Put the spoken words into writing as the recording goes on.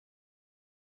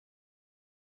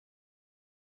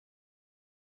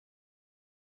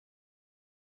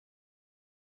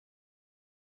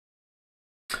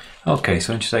Okay,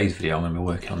 so in today's video I'm going to be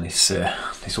working on this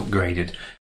this upgraded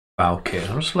bow kit.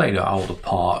 I'm just laying out all the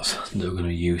parts that we're going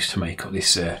to use to make up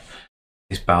this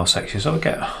this bow section. So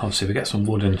we get some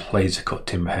wooden laser cut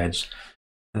timber heads,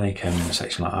 and they come in a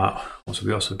section like that. Also,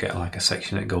 we also get like a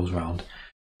section that goes around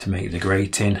to make the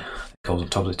grating that goes on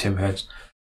top of the timber heads.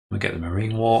 We get the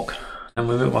marine walk, and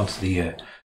we move on to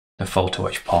the photo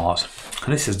etch parts.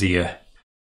 And this is the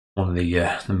one of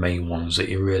the main ones that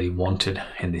you really wanted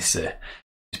in this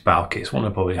bow kit. It's one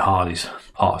of probably the hardest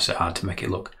parts to add to make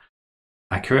it look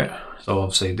accurate. So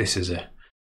obviously this is a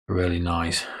really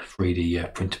nice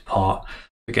 3D printed part.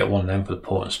 We get one of them for the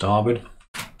port and starboard.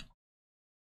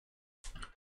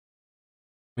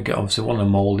 We get obviously one of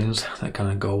the mouldings that kind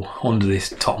of go under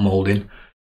this top moulding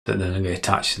that then are going to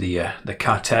attach to the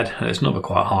cat head. And it's another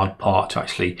quite hard part to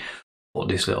actually put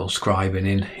this little scribing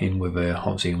in with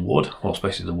obviously in wood, well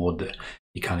especially the wood that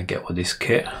you kind of get with this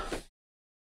kit.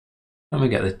 And we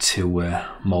get the two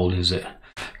mouldings that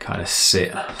kind of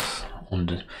sit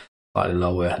under slightly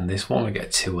lower than this one. We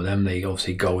get two of them. They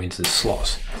obviously go into the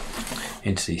slots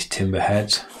into these timber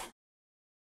heads.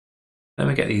 Then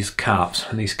we get these caps,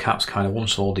 and these caps kind of,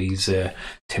 once all these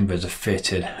timbers are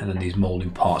fitted and then these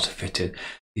moulding parts are fitted,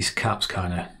 these caps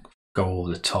kind of go over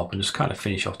the top and just kind of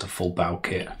finish off the full bow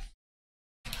kit.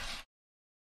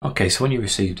 Okay, so when you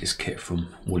receive this kit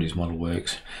from Woody's Model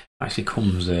Works, it actually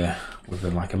comes with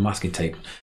like a masking tape. It's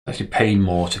actually paying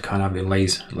more to kind of have it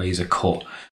laser cut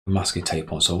with masking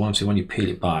tape on. So obviously when you peel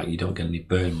it back, you don't get any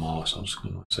burn marks. I'm just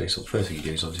going to say, so the first thing you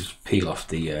do is obviously just peel off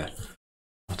the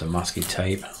masking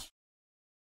tape,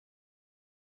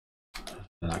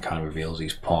 and that kind of reveals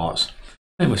these parts.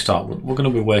 Then we're going to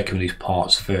be working with these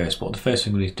parts first, but the first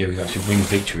thing we need to do is actually bring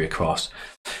Victory across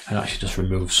and actually just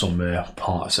remove some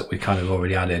parts that we kind of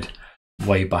already added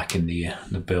way back in the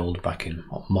build back in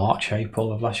March,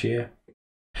 April of last year.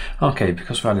 Okay,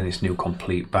 because we're adding this new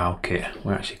complete bow kit,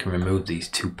 we actually can remove these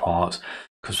two parts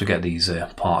because we get these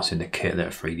parts in the kit that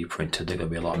are 3D printed. They're going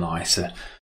to be a lot nicer.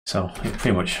 So you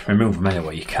pretty much remove them any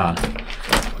way you can.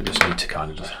 We just need to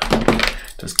kind of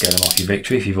just get them off your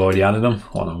Victory if you've already added them.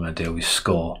 What I'm going to do is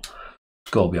score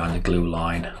behind the glue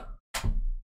line and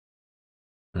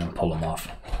then pull them off.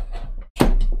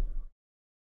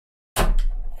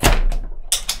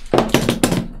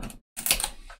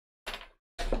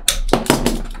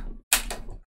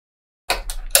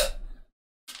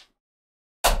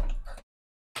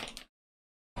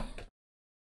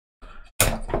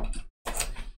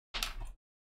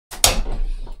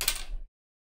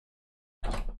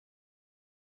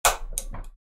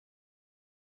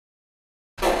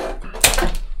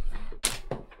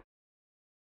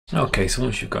 Okay, so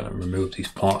once you've got to remove these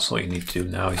parts, all you need to do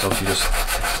now is obviously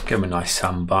just give them a nice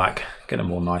sand back, get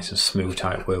them all nice and smooth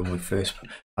how it were when we first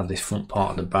had this front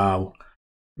part of the bow.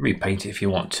 Repaint it if you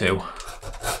want to,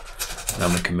 and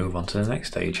then we can move on to the next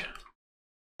stage.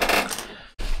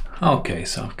 Okay,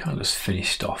 so I've kind of just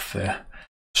finished off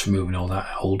just removing all that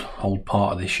old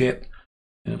part of the ship.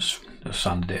 Just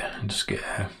sanded it and just get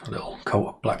a little coat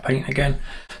of black paint again.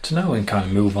 So now we can kind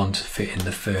of move on to fit in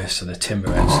the first of the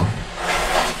timber heads.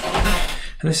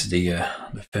 And this is the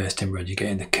first timber head you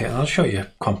get in the kit. And I'll show you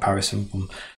a comparison from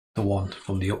the one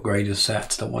from the upgraded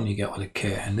set to the one you get with the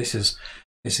kit. And this is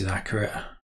accurate.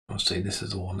 Obviously, this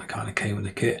is the one that kind of came with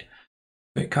the kit.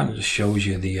 But it kind of just shows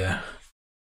you the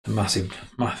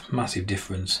massive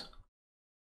difference.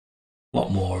 A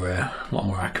lot more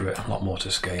accurate, a lot more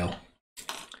to scale.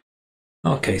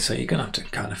 Okay, so you're gonna have to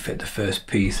kind of fit the first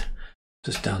piece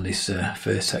just down this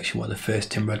first section where the first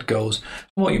timber head goes.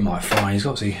 And what you might find is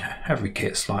obviously every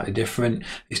kit's slightly different.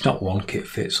 It's not one kit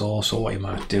fits all. So what you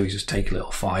might do is just take a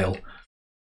little file,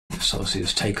 just obviously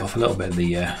just take off a little bit of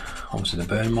the obviously the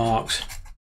burn marks,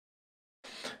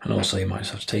 and also you might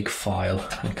just have to take a file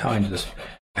and kind of just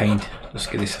paint,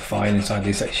 just get this file inside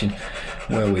this section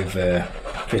where we've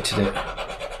fitted it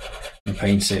and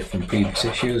painted it from previous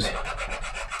issues.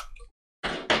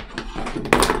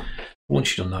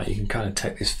 Once you've done that, you can kind of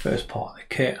take this first part of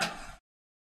the kit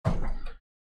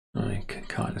and you can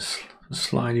kind of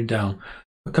slide it down.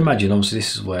 I can imagine obviously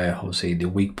this is where obviously the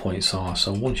weak points are,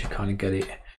 so once you kind of get it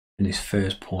in this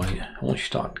first point, once you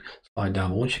start slide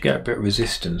down, but once you get a bit of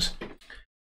resistance,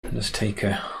 just take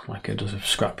just a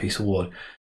scrap piece of wood,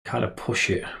 kind of push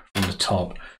it from the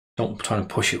top. Don't try to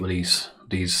push it with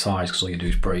these sides because all you do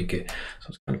is break it. So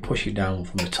just kind of push it down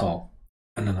from the top,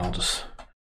 and then I'll just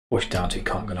push down till you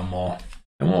can't go no more.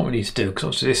 And what we need to do, because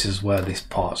obviously this is where this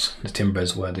parts, the timber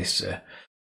is where this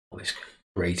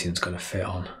grating is going to fit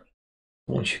on.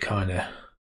 Once you're kind of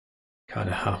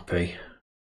happy,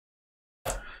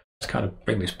 just kind of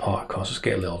bring this part across, just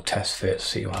get a little test fit,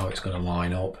 see how it's going to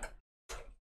line up.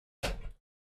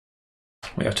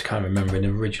 you have to kind of remember in the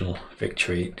original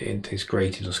Victory, it's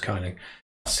great to just kind of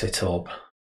sit up.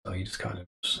 So you just kind of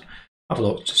just have a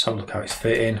look how it's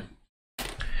fitting.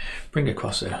 Bring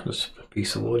across just a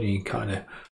piece of wood, and you kind of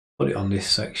put it on this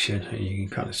section, and you can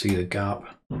kind of see the gap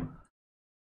on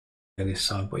this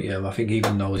side. But yeah, I think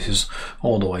even though this is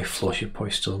all the way flush, you're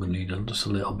probably still going to need just a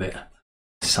little bit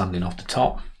sanding off the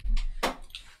top.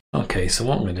 Okay, so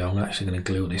what I'm going to do, I'm actually going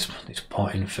to glue this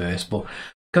part in first, but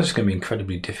because it's going to be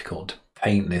incredibly difficult to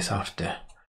paint this after, I'm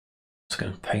just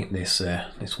going to paint this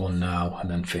one now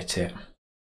and then fit it.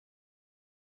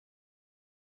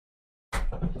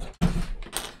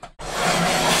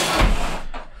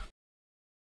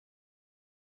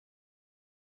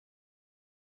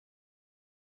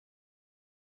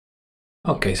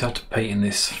 Okay, so after painting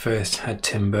this first head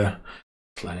timber,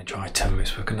 let it dry 10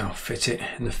 minutes, we can now fit it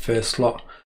in the first slot.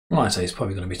 Like I say, it's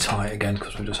probably going to be tight again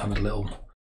because we've just had a little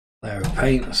layer of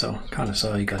paint. So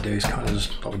all you got to do is kind of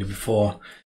just what we did before,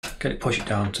 get it, push it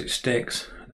down until it sticks,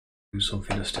 do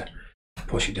something just to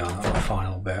push it down that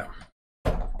final bit.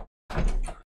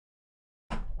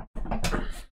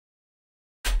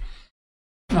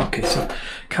 Okay, so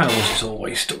kind of once it's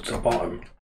always stuck to the bottom,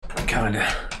 kind of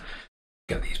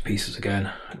get these pieces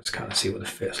again and just kind of see what the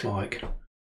fit's like.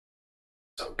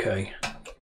 It's okay.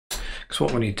 Because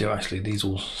what we need to do, actually, these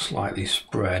will slightly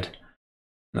spread,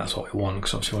 and that's what we want.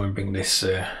 Because obviously, when we bring this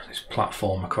this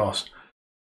platform across,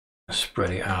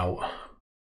 spread it out,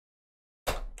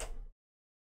 so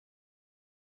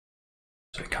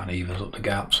it kind of evens up the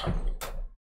gaps.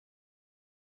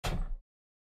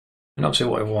 And obviously,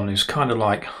 what we want is kind of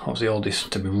like obviously all this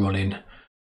to be running,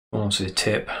 obviously the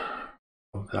tip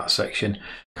of that section,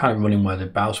 kind of running where the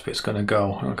bow spit's going to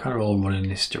go, and we're kind of all running in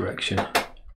this direction.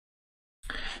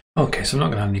 Okay, so I'm not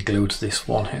going to have any glue to this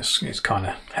one. It's kind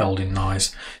of held in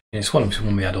nice. It's one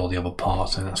when we add all the other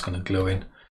parts, and that's going to glue in.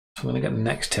 So I'm going to get the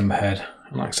next timber head,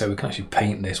 and like I say, we can actually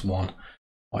paint this one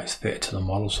while it's fitted to the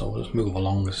model. So we'll just move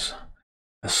along as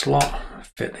a slot,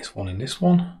 fit this one in this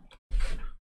one.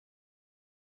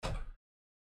 That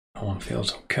one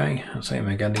feels okay. And same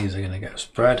again, these are going to get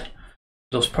spread.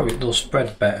 They'll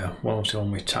spread better once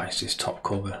when we attach this top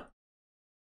cover.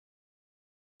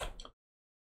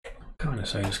 Kind of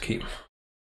say just keep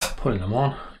putting them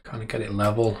on, kind of get it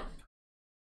level.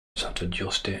 Just have to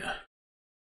adjust it.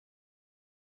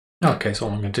 Okay, so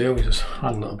what I'm going to do is just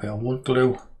add a little bit of wood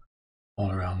glue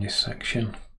all around this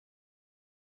section.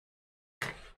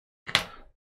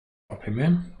 Pop him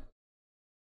in.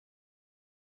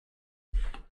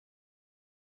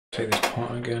 Take this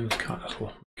part again, kind of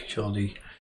making sure the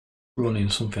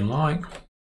running something like.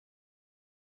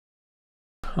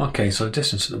 Okay, so the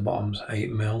distance at the bottom is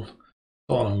 8mm.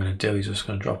 All I'm going to do is just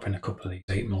going to drop in a couple of these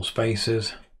 8mm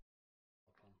spacers.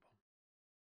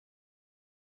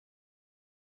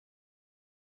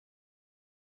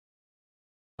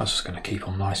 That's just going to keep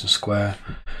them nice and square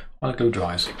while the glue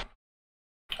dries.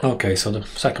 Okay, so the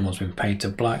second one's been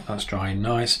painted black, that's drying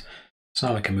nice. So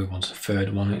now we can move on to the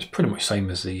third one. It's pretty much the same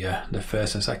as the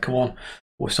first and second one.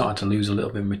 We're starting to lose a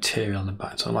little bit of material on the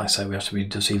back, so like I said, we have to be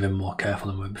just even more careful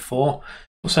than we were before.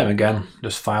 Well, same again,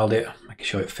 just filed it, making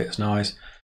sure it fits nice.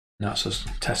 And that's just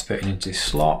test fitting into this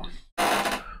slot.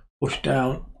 Push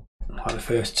down like the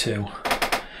first two,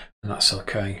 and that's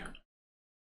okay.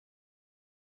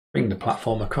 Bring the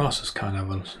platform across, just kind of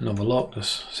have another look,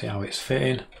 just see how it's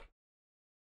fitting.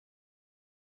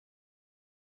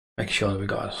 Making sure that we've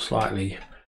got a slightly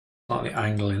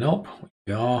angling up, which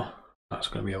we are. That's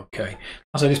going to be okay.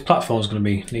 I say this platform is going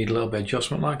to need a little bit of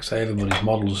adjustment. Like I say, everybody's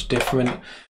model is different.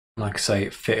 Like I say,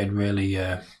 it fitted really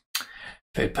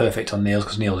fitted perfect on Neil's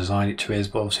because Neil designed it to his,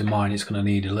 but obviously mine is going to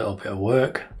need a little bit of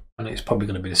work, and it's probably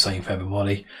going to be the same for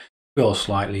everybody. We all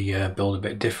slightly build a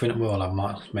bit different. We all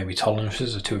have maybe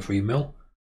tolerances of 2 or 3mm.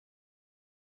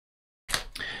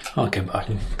 Okay, but I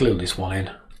can glue this one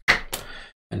in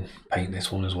and paint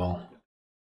this one as well.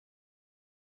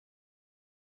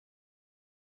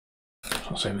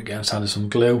 So same again, just added some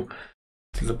glue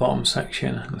to the bottom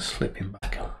section and slipping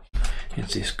back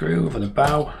into this groove of the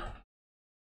bow.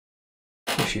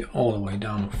 Push it all the way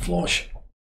down flush.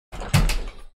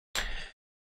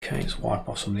 Okay, just wipe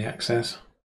off some of the excess.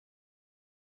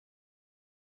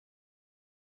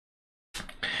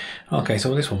 Okay, so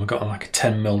with this one we've got like a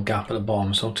 10mm gap at the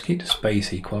bottom, so to keep the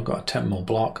space equal I've got a 10mm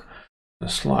block and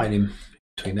slide in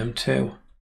between them two.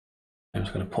 I'm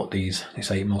just going to put this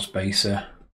 8mm spacer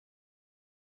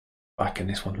back in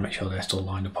this one to make sure they're still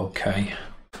lined up okay.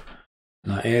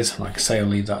 And that is, like I say, I'll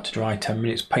leave that to dry 10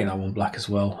 minutes, paint that one black as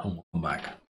well, and we'll come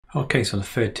back. Okay, so the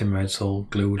third timber head's all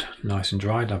glued nice and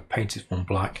dried. I've painted one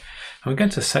black. And we're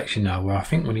getting to a section now where I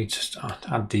think we need to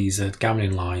add these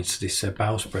gammoning lines to this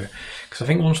bowsprit, because I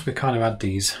think once we kind of add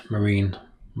these marine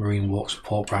walk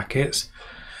support brackets,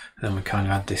 and then we kind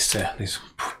of add this this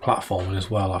platform as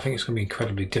well, I think it's going to be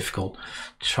incredibly difficult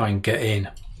to try and get in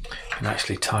and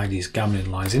actually tie these gammoning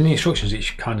lines. In the instructions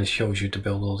it kind of shows you to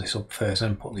build all this up first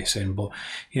and put this in, but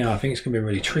you know, I think it's going to be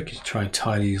really tricky to try and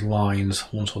tie these lines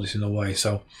once all this is in the way.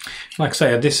 So like I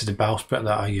say, this is the bowsprit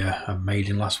that I made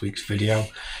in last week's video.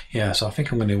 Yeah, so I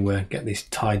think I'm going to get this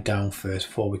tied down first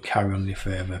before we carry on any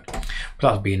further, but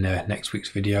that'll be in next week's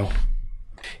video.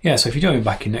 Yeah, so if you join me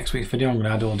back in next week's video, I'm going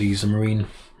to add all these marine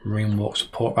walk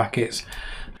support brackets.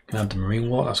 I can add the marine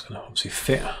walk, that's going to obviously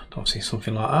fit, obviously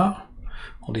something like that,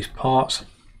 all these parts.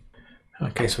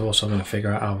 Okay, so we're also going to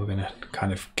figure out how we're going to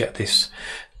kind of get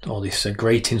all this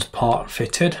gratings part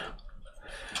fitted,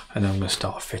 and then I'm going to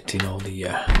start fitting all the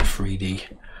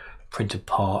 3D printed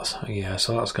parts. Yeah,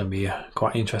 so that's going to be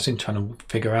quite interesting, trying to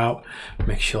figure out,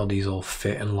 make sure these all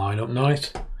fit and line up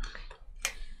nice.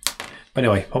 But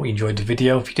anyway, hope you enjoyed the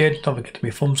video. If you did, don't forget to give me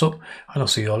a thumbs up, and I'll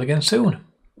see you all again soon.